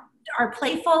that are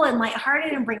playful and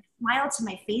lighthearted and bring a smile to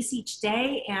my face each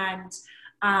day. And,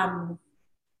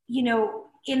 you know,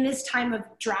 in this time of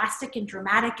drastic and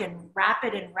dramatic and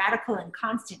rapid and radical and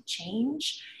constant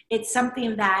change, it's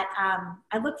something that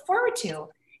I look forward to.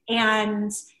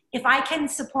 And if I can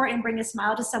support and bring a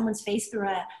smile to someone's face through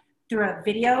a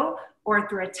video or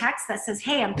through a text that says,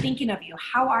 hey, I'm thinking of you.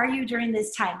 How are you during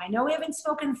this time? I know we haven't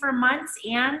spoken for months,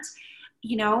 and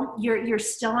you know, you're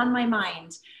still on my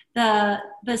mind. The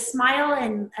smile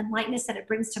and lightness that it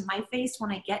brings to my face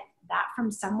when I get that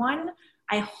from someone,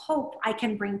 I hope I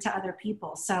can bring to other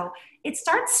people. So it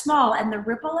starts small, and the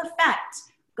ripple effect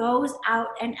goes out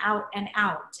and out and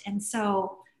out. And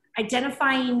so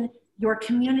identifying your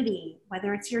community,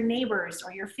 whether it's your neighbors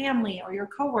or your family or your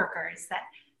coworkers, that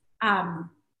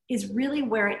is really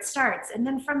where it starts. And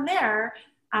then from there,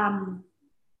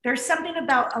 there's something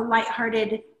about a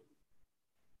lighthearted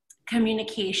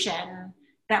communication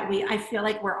that I feel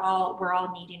like we're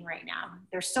all needing right now.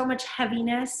 There's so much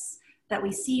heaviness that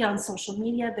we see on social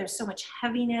media. There's so much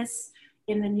heaviness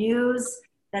in the news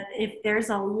that if there's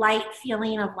a light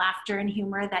feeling of laughter and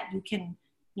humor that you can,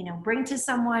 you know, bring to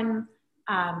someone,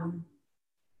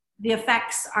 the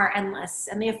effects are endless,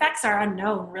 and the effects are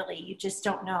unknown, really. You just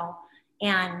don't know.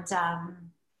 And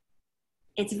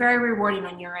it's very rewarding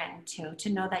on your end too, to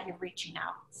know that you're reaching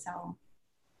out. So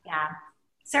yeah.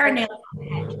 Sarah nailed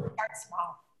it. Start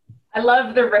small. I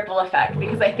love the ripple effect,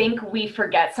 because I think we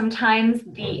forget sometimes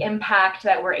the impact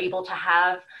that we're able to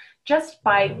have just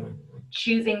by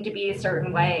choosing to be a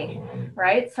certain way,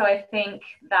 right? So I think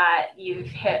that you've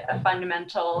hit a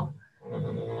fundamental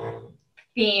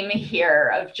theme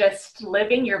here of just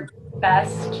living your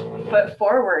best foot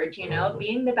forward, you know,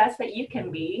 being the best that you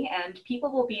can be, and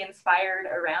people will be inspired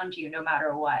around you no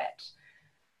matter what.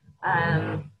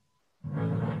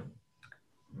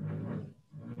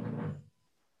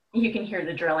 You can hear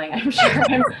the drilling, I'm sure.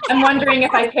 I'm wondering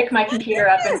if I pick my computer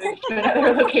up and move to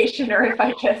another location, or if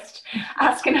I just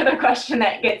ask another question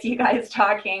that gets you guys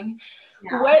talking.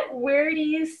 Yeah. Where do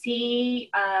you see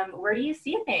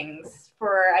things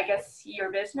for, I guess, your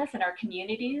business and our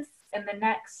communities in the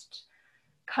next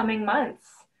coming months?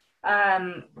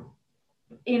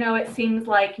 You know, it seems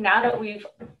like now that we've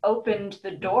opened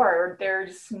the door,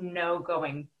 there's no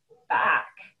going back.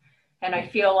 And I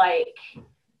feel like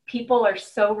people are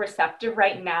so receptive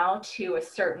right now to a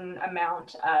certain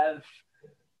amount of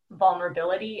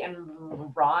vulnerability and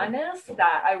rawness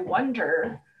that I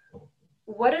wonder,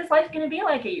 what is life going to be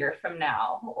like a year from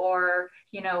now? Or,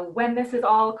 you know, when this is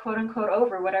all quote unquote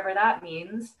over, whatever that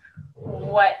means,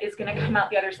 what is going to come out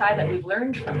the other side that we've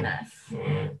learned from this?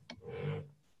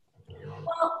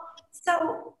 Well,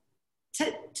 so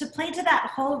to play to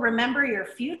that whole remember your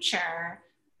future,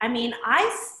 I mean,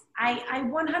 I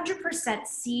 100%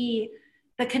 see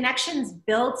the connections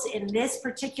built in this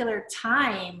particular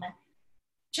time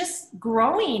just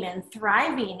growing and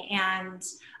thriving. And,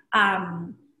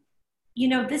 you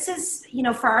know, this is, you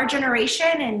know, for our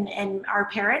generation and our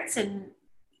parents, and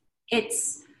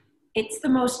it's the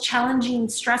most challenging,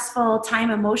 stressful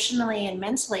time emotionally and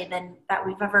mentally that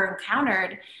we've ever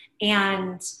encountered.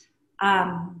 And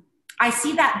I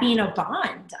see that being a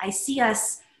bond. I see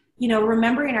us, you know,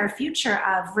 remembering our future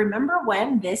of remember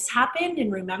when this happened,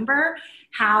 and remember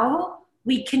how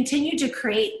we continue to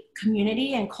create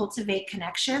community and cultivate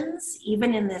connections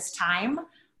even in this time.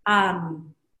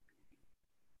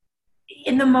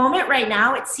 In the moment right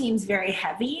now, it seems very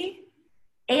heavy.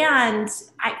 And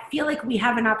I feel like we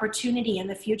have an opportunity in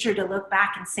the future to look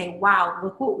back and say, wow,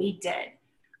 look what we did.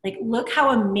 Like, look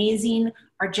how amazing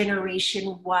our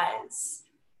generation was.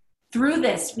 Through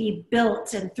this, we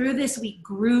built, and through this, we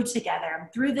grew together.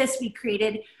 And through this, we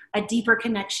created a deeper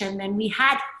connection than we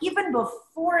had even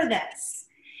before this.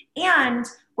 And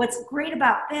what's great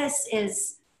about this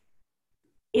is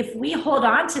if we hold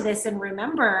on to this and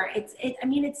remember, I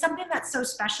mean, it's something that's so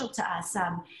special to us.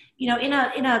 You know, in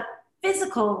a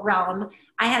physical realm,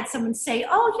 I had someone say,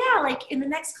 oh yeah, like in the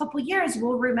next couple of years,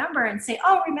 we'll remember and say,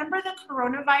 oh, remember the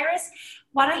coronavirus?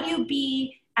 Why don't you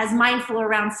be as mindful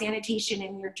around sanitation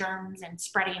and your germs and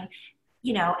spreading,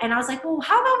 you know? And I was like, well,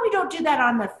 how about we don't do that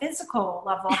on the physical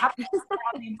level? How about we do that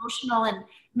on the emotional and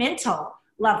mental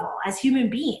level as human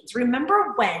beings?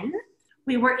 Remember when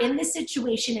we were in this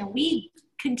situation and we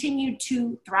continued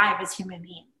to thrive as human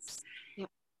beings. Yeah.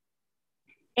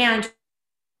 And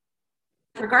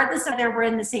regardless of whether we're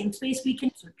in the same space, we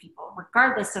can with people,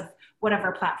 regardless of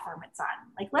whatever platform it's on.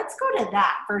 Like, let's go to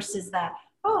that versus the,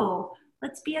 oh,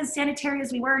 let's be as sanitary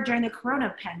as we were during the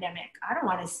corona pandemic. I don't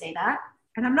want to say that.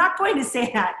 And I'm not going to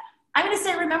say that. I'm going to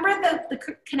say, remember the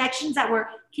connections that we're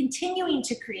continuing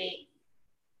to create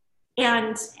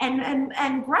and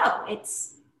grow.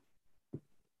 It's,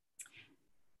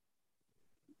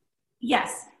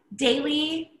 yes,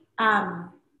 daily.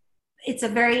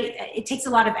 It takes a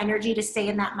lot of energy to stay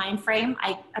in that mind frame.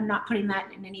 I'm not putting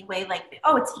that in any way like,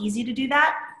 oh, it's easy to do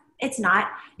that. It's not.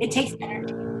 It takes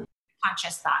energy,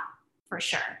 conscious thought, for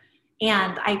sure.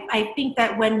 And I think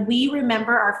that when we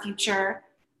remember our future,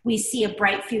 we see a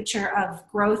bright future of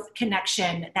growth,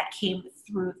 connection that came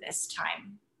through this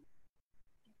time.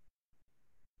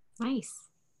 Nice.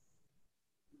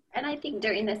 And I think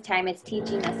during this time, it's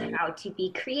teaching us how to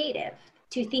be creative,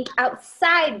 to think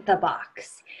outside the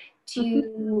box,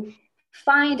 to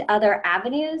find other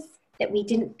avenues that we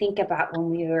didn't think about when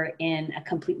we were in a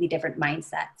completely different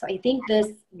mindset. So I think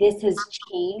this has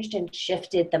changed and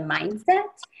shifted the mindset.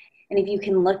 And if you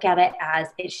can look at it as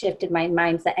it shifted my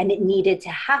mindset and it needed to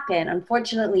happen,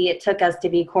 unfortunately, it took us to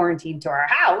be quarantined to our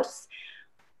house,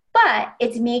 but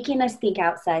it's making us think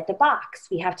outside the box.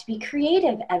 We have to be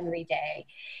creative every day.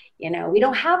 You know, we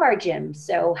don't have our gym,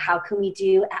 so how can we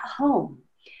do at home?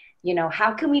 You know,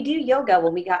 how can we do yoga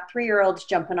when we got 3-year-olds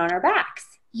jumping on our backs?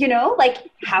 You know, like,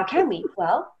 how can we?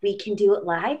 Well, we can do it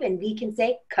live and we can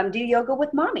say, come do yoga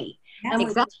with mommy. Yes, and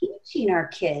exactly. we're teaching our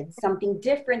kids something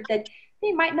different that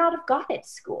they might not have got at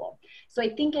school. So I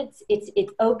think it's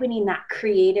opening that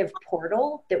creative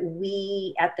portal that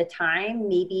we at the time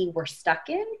maybe were stuck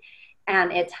in.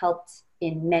 And it's helped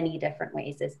in many different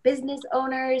ways as business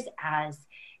owners, as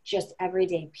just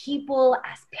everyday people,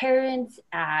 as parents,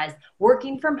 as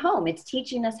working from home. It's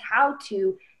teaching us how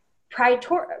to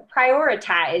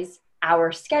prioritize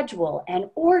our schedule and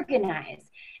organize,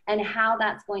 and how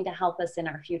that's going to help us in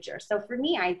our future. So for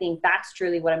me, I think that's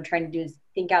truly what I'm trying to do, is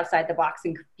think outside the box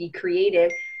and be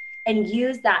creative and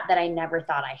use that I never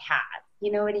thought I had.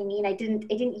 You know what I mean? I didn't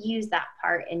use that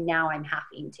part, and now I'm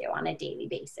having to on a daily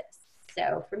basis.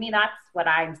 So for me, that's what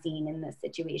I'm seeing in this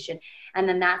situation. And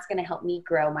then that's going to help me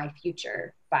grow my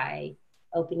future by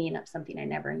opening up something I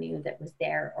never knew that was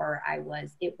there, or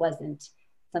it wasn't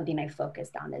something I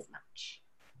focused on as much.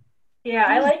 Yeah,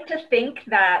 I like to think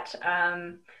that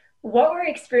what we're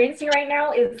experiencing right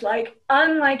now is like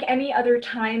unlike any other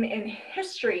time in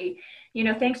history, you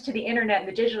know, thanks to the internet and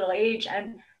the digital age,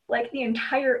 and like the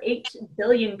entire 8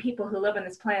 billion people who live on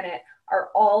this planet are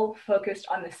all focused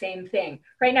on the same thing.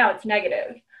 Right now it's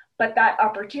negative, but that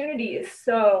opportunity is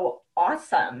so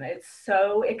awesome. It's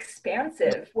so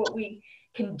expansive what we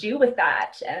can do with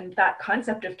that, and that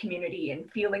concept of community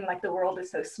and feeling like the world is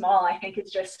so small. I think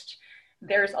it's just,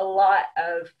 there's a lot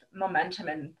of momentum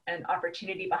and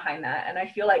opportunity behind that. And I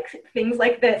feel like things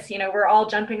like this, you know, we're all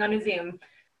jumping on a Zoom,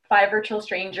 5 virtual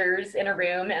strangers in a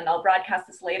room, and I'll broadcast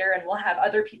this later and we'll have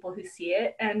other people who see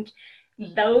it. And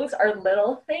those are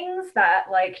little things that,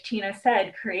 like Tina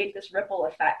said, create this ripple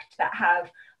effect that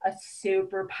have a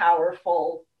super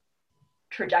powerful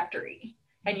trajectory.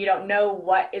 And you don't know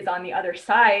what is on the other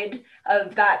side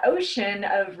of that ocean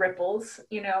of ripples,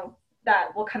 you know,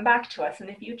 that will come back to us in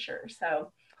the future.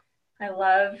 So I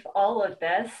love all of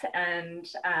this, and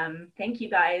thank you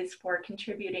guys for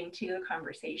contributing to the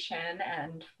conversation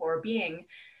and for being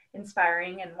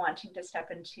inspiring and wanting to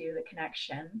step into the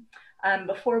connection.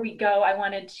 Before we go, I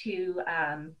wanted to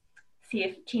see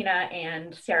if Tina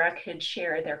and Sarah could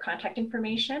share their contact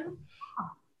information.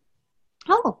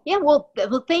 Oh, yeah. Well,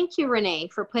 thank you, Renee,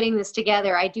 for putting this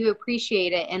together. I do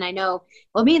appreciate it. And I know,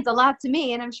 well, it means a lot to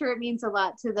me, and I'm sure it means a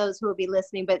lot to those who will be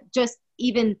listening, but just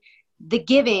even the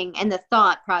giving and the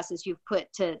thought process you've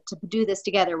put to do this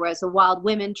together, whereas a Wild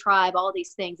Women Tribe, all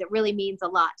these things, it really means a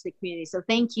lot to the community. So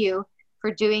thank you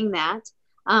for doing that.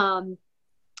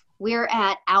 We're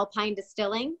at Alpine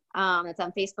Distilling. It's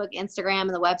on Facebook, Instagram,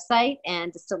 and the website,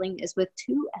 and distilling is with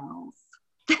 2 L's.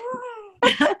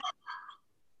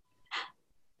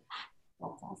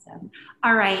 That's awesome.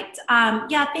 All right.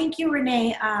 Yeah, thank you,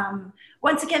 Renee.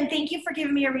 Once again, thank you for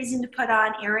giving me a reason to put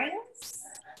on earrings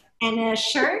and a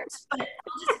shirt, but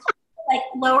just, like,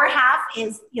 lower half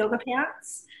is yoga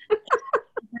pants.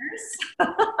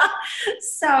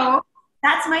 So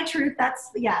that's my truth.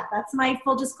 That's my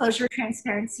full disclosure,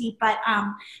 transparency. But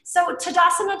so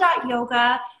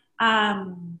Tadasana.yoga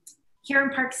here in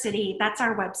Park City, that's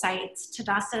our website. It's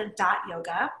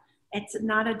Tadasana.yoga. It's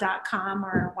not a .com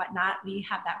or whatnot. We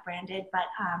have that branded. But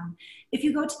if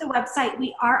you go to the website,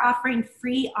 we are offering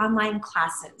free online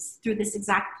classes through this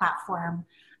exact platform.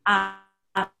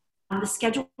 The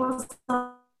schedule is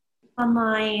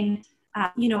online.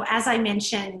 You know, as I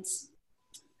mentioned,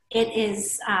 it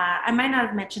is, I might not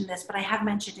have mentioned this, but I have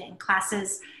mentioned it in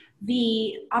classes,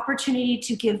 the opportunity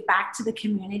to give back to the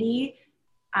community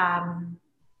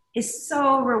is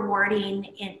so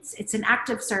rewarding. It's an act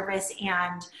of service,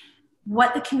 and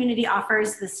what the community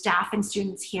offers the staff and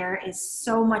students here is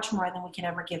so much more than we can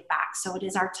ever give back. So it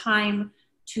is our time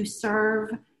to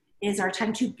serve, it is our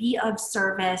time to be of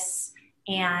service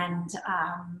and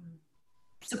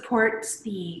support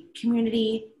the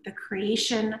community, the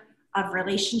creation of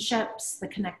relationships, the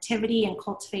connectivity, and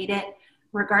cultivate it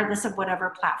regardless of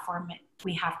whatever platform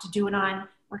we have to do it on.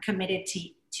 We're committed to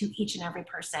each and every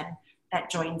person that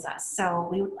joins us.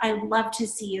 So I'd love to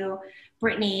see you,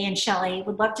 Brittany and Shelly.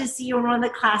 Would love to see you in one of the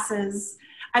classes.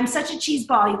 I'm such a cheese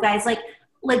ball, you guys. Like,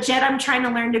 legit, I'm trying to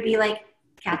learn to be like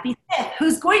Kathy Smith,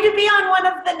 who's going to be on one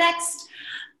of the next,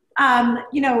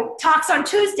 talks on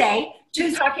Tuesday.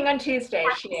 She's talking on Tuesday,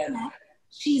 she is.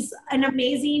 She's an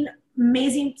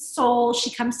amazing soul.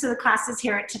 She comes to the classes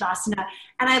here at Tadasana,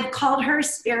 and I've called her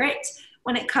spirit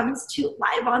when it comes to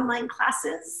live online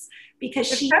classes, because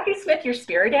Is Kathy Smith your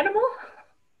spirit animal?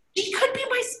 She could be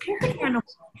my spirit animal.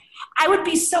 I would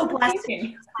be so blessed to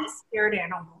be my spirit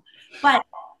animal. But,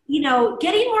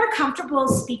 getting more comfortable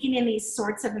speaking in these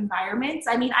sorts of environments.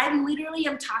 I mean, I literally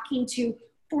am talking to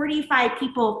 45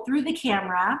 people through the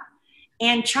camera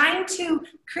and trying to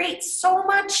create so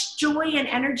much joy and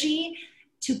energy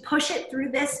to push it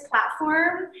through this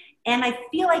platform. And I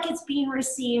feel like it's being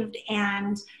received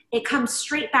and it comes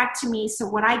straight back to me. So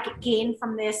what I gain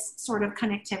from this sort of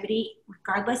connectivity,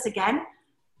 regardless, again,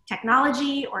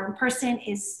 technology or in person,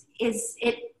 is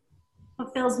it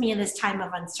fulfills me in this time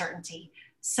of uncertainty.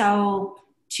 So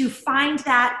to find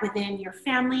that within your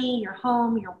family, your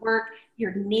home, your work,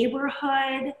 your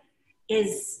neighborhood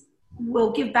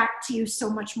will give back to you so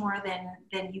much more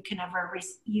than you can ever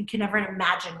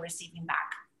imagine receiving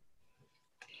back.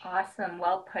 Awesome.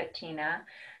 Well put, Tina.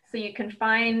 So you can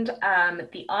find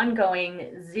the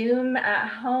ongoing Zoom at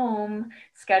home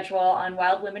schedule on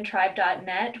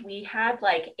wildwomentribe.net. We had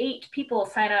like 8 people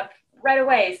sign up right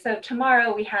away. So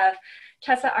tomorrow we have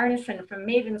Tessa Arneson from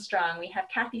Maven Strong. We have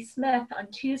Kathy Smith on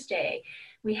Tuesday.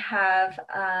 We have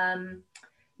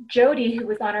Jody, who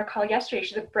was on our call yesterday.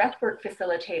 She's a breathwork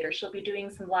facilitator. She'll be doing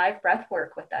some live breathwork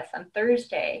with us on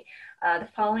Thursday. The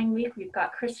following week, we've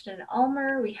got Kristen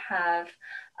Ulmer. We have,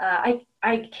 I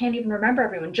can't even remember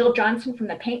everyone. Jill Johnson from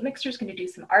the Paint Mixer is going to do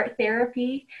some art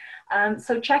therapy.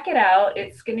 So check it out.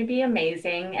 It's going to be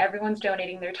amazing. Everyone's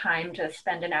donating their time to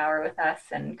spend an hour with us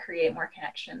and create more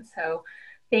connections. So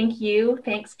thank you.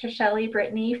 Thanks to Shelly,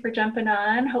 Brittany for jumping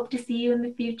on. Hope to see you in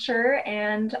the future.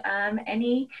 And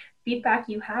any feedback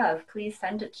you have, please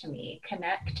send it to me.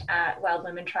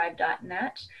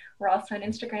 connect@wildwomentribe.net. We're also on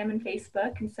Instagram and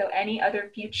Facebook. And so any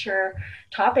other future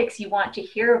topics you want to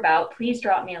hear about, please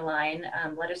drop me a line.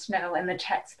 Let us know in the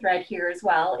text thread here as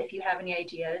well. If you have any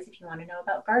ideas, if you want to know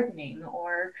about gardening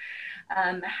or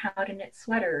how to knit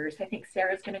sweaters. I think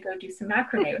Sarah's going to go do some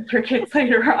macrame with her kids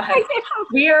later on.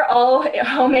 We are all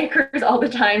homemakers all the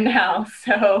time now.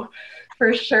 So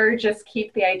for sure, just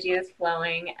keep the ideas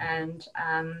flowing, and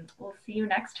we'll see you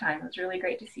next time. It was really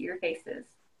great to see your faces.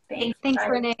 Thanks,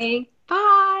 Renee.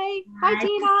 Bye. Bye,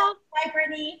 Tina. Bye,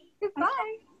 Brittany.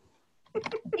 Goodbye.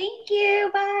 Thank you.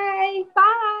 Bye.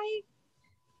 Bye.